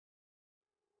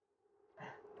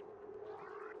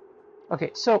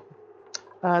Okay, so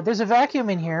there's a vacuum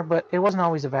in here, but it wasn't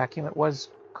always a vacuum. It was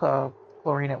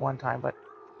chlorine at one time, but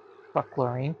fuck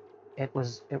chlorine. It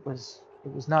was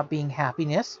not being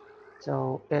happiness,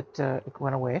 so it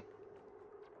went away.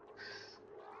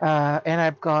 And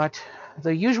I've got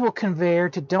the usual conveyor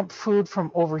to dump food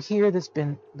from over here that's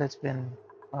been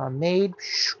made.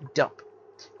 Dump.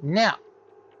 Now,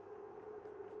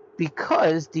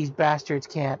 because these bastards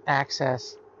can't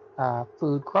access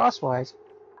food crosswise,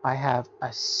 I have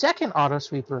a second auto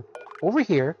sweeper over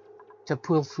here to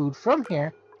pull food from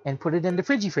here and put it in the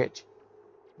fridge.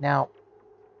 Now,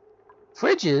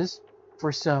 fridges,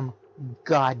 for some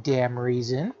goddamn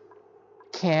reason,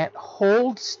 can't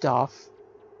hold stuff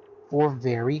for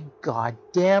very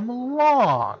goddamn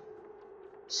long.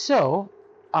 So,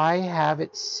 I have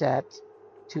it set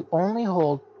to only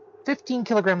hold 15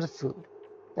 kilograms of food.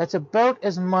 That's about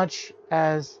as much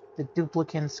as the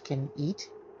duplicants can eat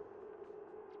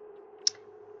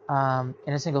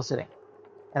in a single sitting.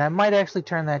 And I might actually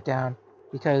turn that down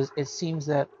because it seems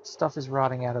that stuff is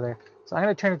rotting out of there. So I'm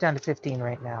going to turn it down to 15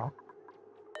 right now.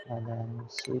 And then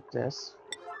sweep this.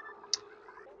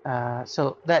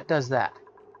 So that does that.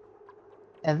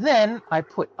 And then I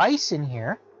put ice in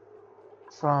here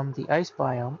from the ice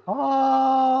biome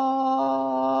all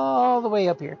the way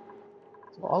up here.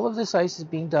 So all of this ice is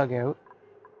being dug out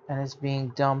and is being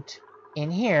dumped in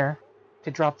here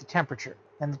to drop the temperature.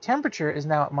 And the temperature is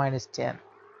now at minus 10.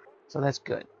 So that's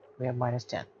good. We have minus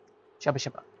 10. Shubba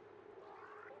shubba.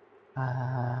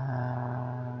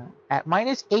 At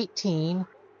minus 18,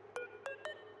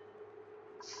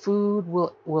 food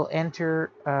will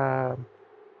enter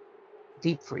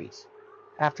deep freeze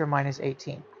after minus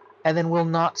 18. And then will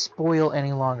not spoil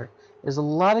any longer. There's a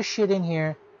lot of shit in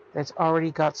here that's already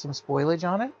got some spoilage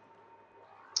on it.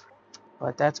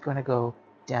 But that's going to go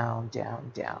down,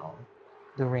 down, down.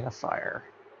 The Ring of Fire.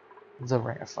 The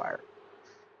Ring of Fire.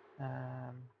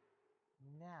 Now...